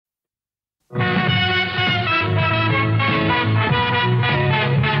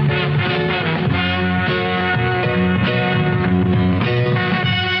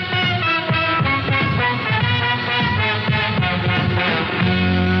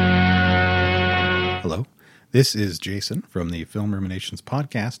This is Jason from the Film Ruminations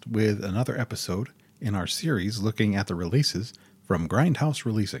podcast with another episode in our series looking at the releases from Grindhouse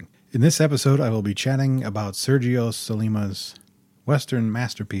Releasing. In this episode, I will be chatting about Sergio Solima's Western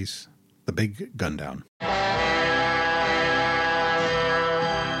masterpiece, The Big Gundown.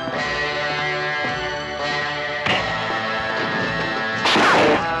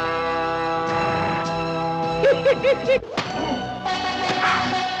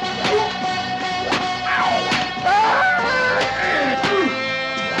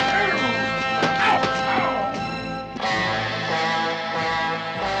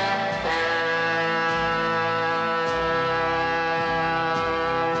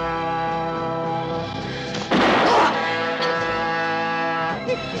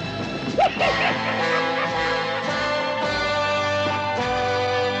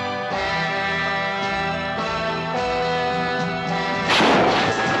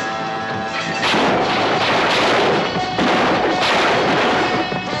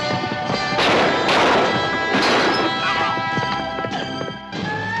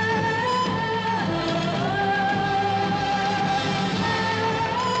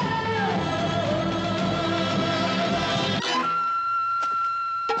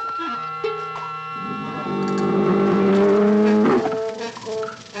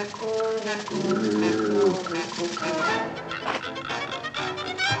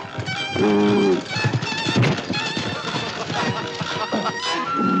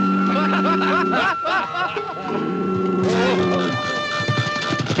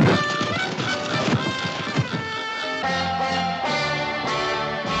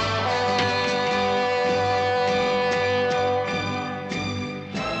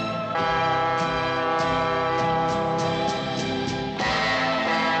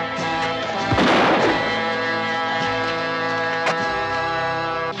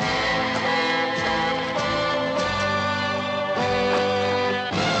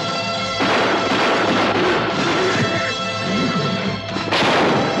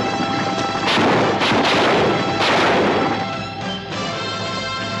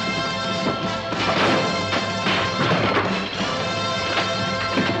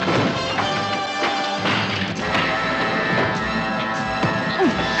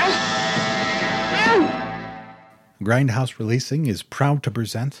 Grindhouse Releasing is proud to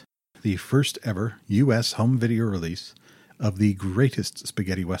present the first ever U.S. home video release of the greatest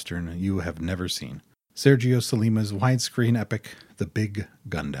spaghetti western you have never seen. Sergio Solima's widescreen epic, The Big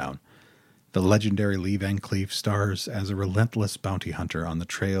Gundown. The legendary Lee Van Cleef stars as a relentless bounty hunter on the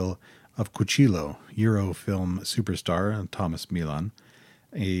trail of Cuchillo, Euro film superstar Thomas Milan,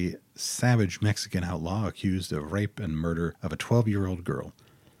 a savage Mexican outlaw accused of rape and murder of a 12-year-old girl.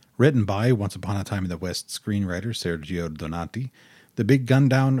 Written by Once Upon a Time in the West screenwriter Sergio Donati, The Big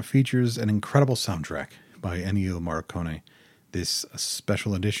Gundown features an incredible soundtrack by Ennio Morricone. This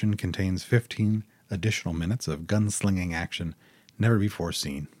special edition contains 15 additional minutes of gunslinging action never before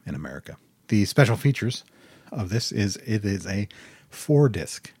seen in America. The special features of this is it is a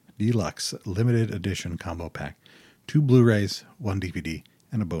 4-disc deluxe limited edition combo pack, 2 Blu-rays, 1 DVD,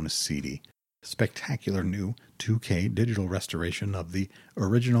 and a bonus CD. Spectacular new 2K digital restoration of the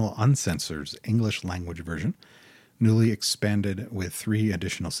original uncensored English language version, newly expanded with 3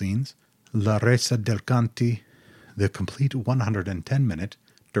 additional scenes, La Resa del Canti, the complete 110-minute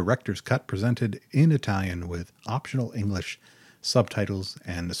director's cut presented in Italian with optional English subtitles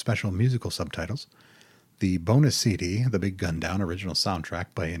and special musical subtitles, the bonus CD, The Big Gundown original soundtrack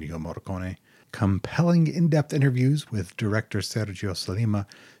by Ennio Morricone, compelling in-depth interviews with director Sergio Solima,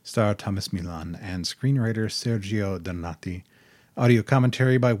 star Thomas Milan, and screenwriter Sergio Donati, audio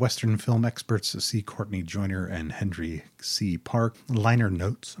commentary by Western film experts C. Courtney Joyner and Henry C. Park, liner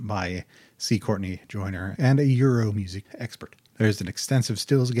notes by C. Courtney Joyner, and a Euro music expert. There's an extensive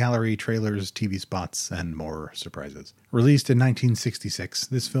stills gallery, trailers, TV spots, and more surprises. Released in 1966,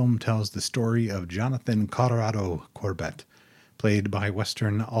 this film tells the story of Jonathan Colorado Corbett, played by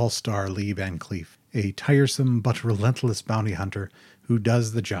Western all-star Lee Van Cleef, a tiresome but relentless bounty hunter who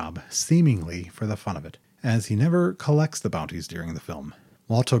does the job, seemingly for the fun of it, as he never collects the bounties during the film.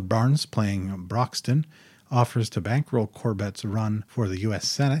 Walter Barnes, playing Broxton, offers to bankroll Corbett's run for the U.S.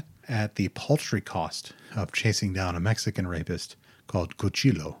 Senate at the paltry cost of chasing down a Mexican rapist called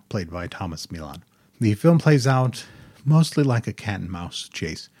Cuchillo, played by Thomas Milan. The film plays out mostly like a cat-and-mouse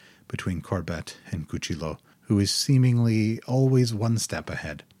chase between Corbett and Cuchillo, who is seemingly always one step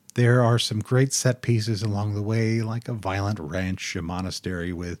ahead. There are some great set pieces along the way, like a violent ranch, a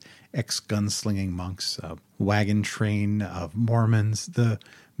monastery with ex-gunslinging monks, a wagon train of Mormons. The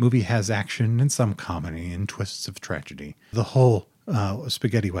movie has action and some comedy and twists of tragedy. The whole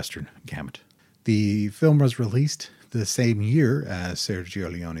spaghetti western gamut. The film was released the same year as Sergio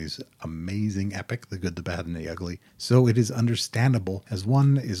Leone's amazing epic, The Good, the Bad, and the Ugly, so it is understandable as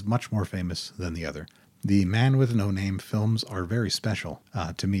one is much more famous than the other. The Man with No Name films are very special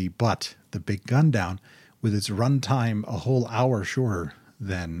to me, but The Big Gun Down, with its runtime a whole hour shorter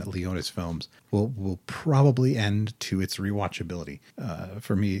than Leone's films, will probably end to its rewatchability,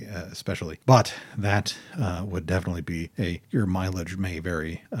 for me especially. But that would definitely be a your mileage may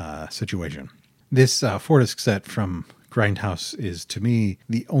vary situation. This 4-disc set from Grindhouse is, to me,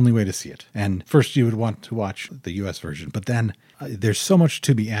 the only way to see it. And first you would want to watch the US version, but then there's so much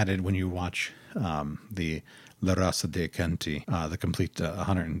to be added when you watch the La Raza de Canti, the complete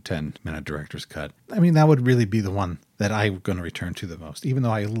 110-minute director's cut. I mean, that would really be the one that I'm going to return to the most, even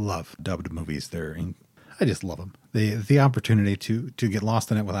though I love dubbed movies. I just love them. The opportunity to get lost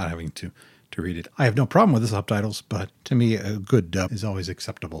in it without having to read it. I have no problem with the subtitles, but to me, a good dub is always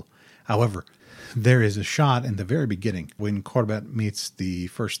acceptable. However, there is a shot in the very beginning when Corbett meets the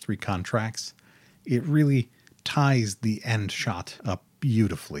first 3 contracts. It really ties the end shot up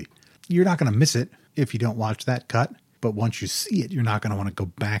beautifully. You're not going to miss it if you don't watch that cut, but once you see it, you're not going to want to go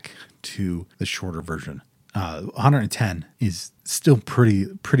back to the shorter version. 110 is still pretty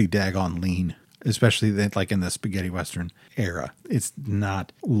daggone lean, especially that like in the spaghetti western era. It's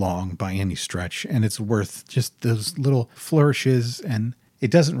not long by any stretch, and it's worth just those little flourishes, and it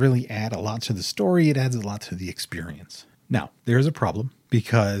doesn't really add a lot to the story. It adds a lot to the experience. Now, there's a problem,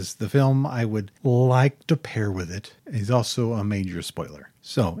 because the film I would like to pair with it is also a major spoiler.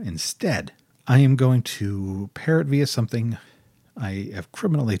 So instead, I am going to pair it via something I have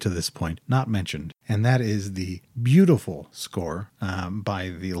criminally to this point not mentioned, and that is the beautiful score by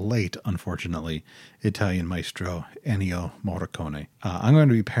the late, unfortunately, Italian maestro Ennio Morricone. I'm going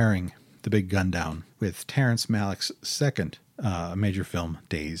to be pairing The Big Gun Down with Terrence Malick's second major film,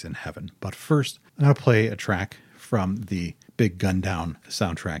 Days in Heaven. But first, I'm going to play a track from the Big Gun Down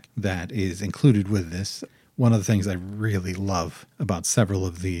soundtrack that is included with this. One of the things I really love about several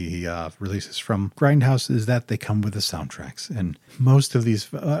of the releases from Grindhouse is that they come with the soundtracks, and most of the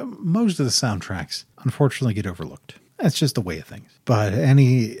soundtracks unfortunately get overlooked. That's just the way of things. But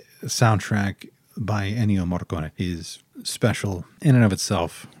any soundtrack by Ennio Morricone is special in and of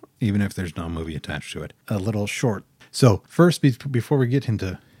itself, even if there's no movie attached to it. A little short. So first, before we get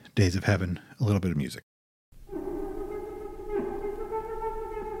into Days of Heaven, a little bit of music.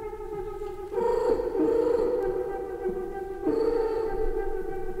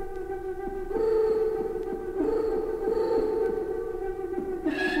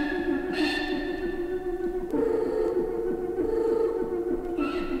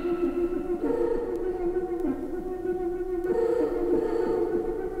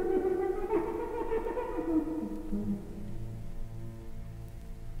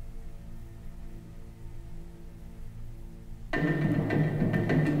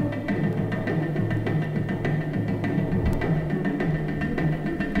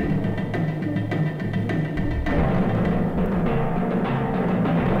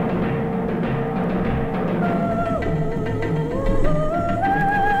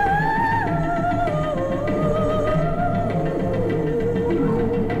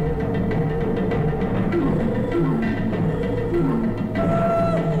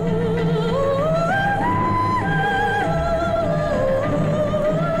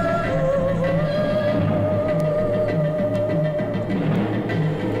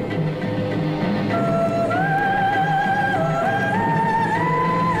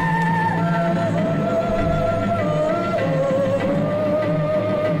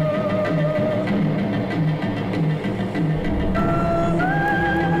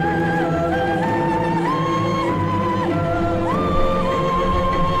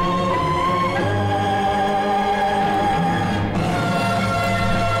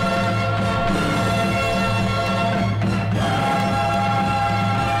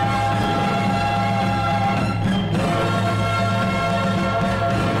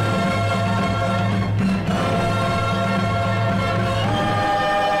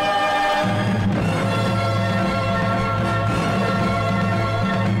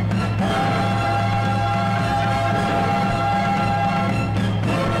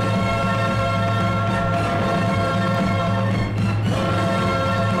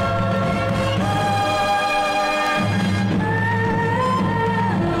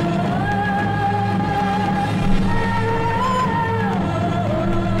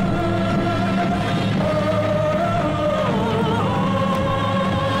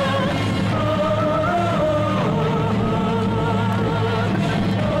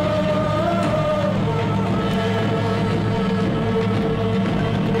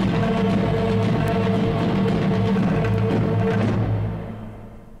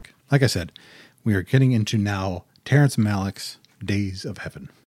 like I said, we are getting into now Terrence Malick's Days of Heaven.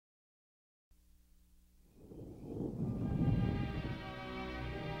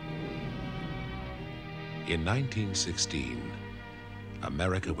 In 1916,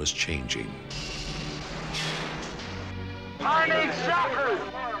 America was changing. I need soccer!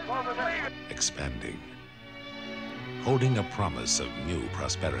 Expanding. Holding a promise of new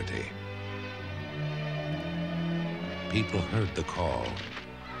prosperity. People heard the call,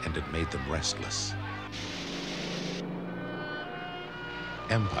 and it made them restless.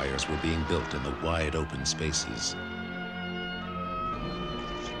 Empires were being built in the wide open spaces.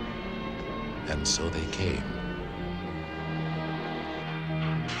 And so they came.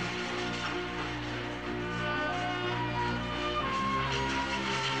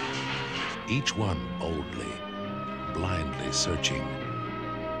 Each one boldly, blindly searching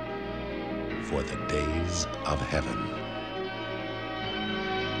for the days of heaven.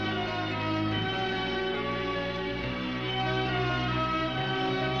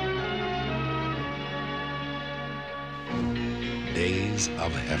 Days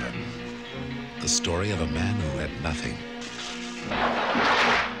of Heaven. The story of a man who had nothing.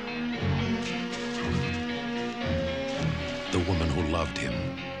 The woman who loved him.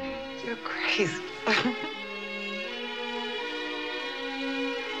 You're crazy.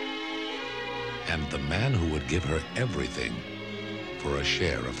 And the man who would give her everything for a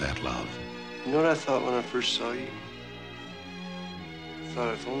share of that love. You know what I thought when I first saw you? I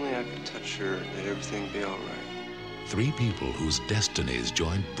thought if only I could touch her, that everything would be all right. Three people whose destinies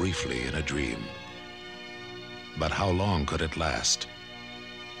joined briefly in a dream. But how long could it last?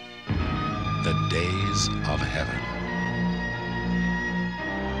 The Days of Heaven.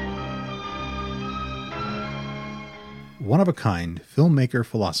 One-of-a-kind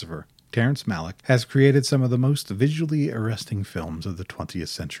filmmaker-philosopher Terrence Malick has created some of the most visually arresting films of the 20th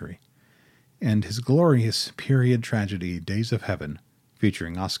century. And his glorious period tragedy, Days of Heaven,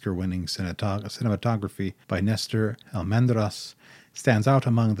 featuring Oscar-winning cinematography by Nestor Almendros, stands out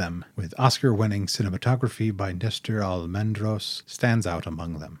among them, with Oscar-winning cinematography by Nestor Almendros stands out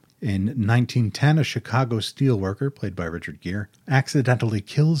among them. In 1910, a Chicago steelworker, played by Richard Gere, accidentally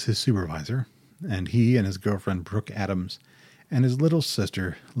kills his supervisor, and he and his girlfriend Brooke Adams and his little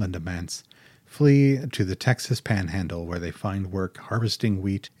sister, Linda Mance, flee to the Texas Panhandle, where they find work harvesting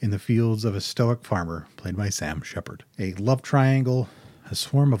wheat in the fields of a stoic farmer, played by Sam Shepard. A love triangle, a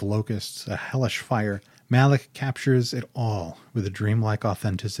swarm of locusts, a hellish fire. Malick captures it all with a dreamlike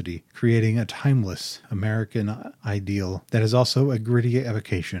authenticity, creating a timeless American ideal that is also a gritty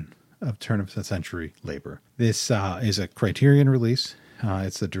evocation of turn-of-the-century labor. This is a Criterion release.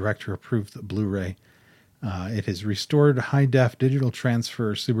 It's a director-approved Blu-ray. It is restored high-def digital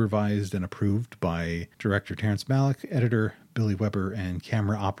transfer, supervised and approved by director Terrence Malick, editor Billy Weber, and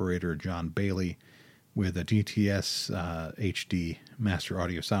camera operator John Bailey, with a DTS HD master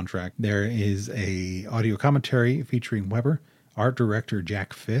audio soundtrack. There is a audio commentary featuring Weber, art director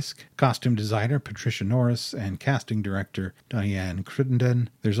Jack Fisk, costume designer Patricia Norris, and casting director Diane Crittenden.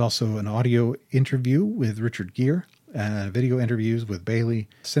 There's also an audio interview with Richard Gere, video interviews with Bailey,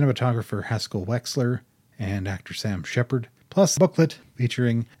 cinematographer Haskell Wexler, and actor Sam Shepard, plus a booklet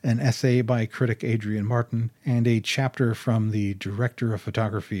featuring an essay by critic Adrian Martin and a chapter from the director of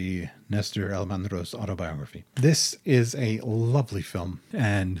photography Nestor Almendros' autobiography. This is a lovely film,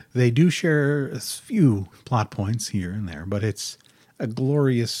 and they do share a few plot points here and there, but it's a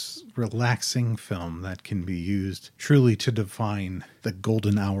glorious, relaxing film that can be used truly to define the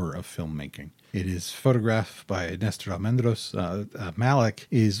golden hour of filmmaking. It is photographed by Nestor Almendros. Malick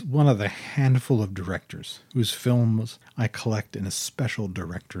is one of the handful of directors whose films I collect in a special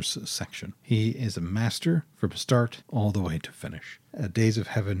director's section. He is a master from start all the way to finish. Days of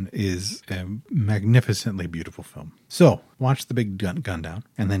Heaven is a magnificently beautiful film. So, watch The Big Gun Down,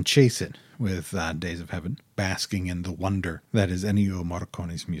 and then chase it with Days of Heaven, basking in the wonder that is Ennio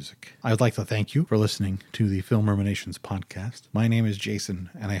Morricone's music. I would like to thank you for listening to the Film Ruminations podcast. My name is Jason,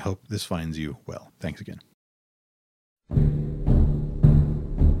 and I hope this finds you well. Thanks again.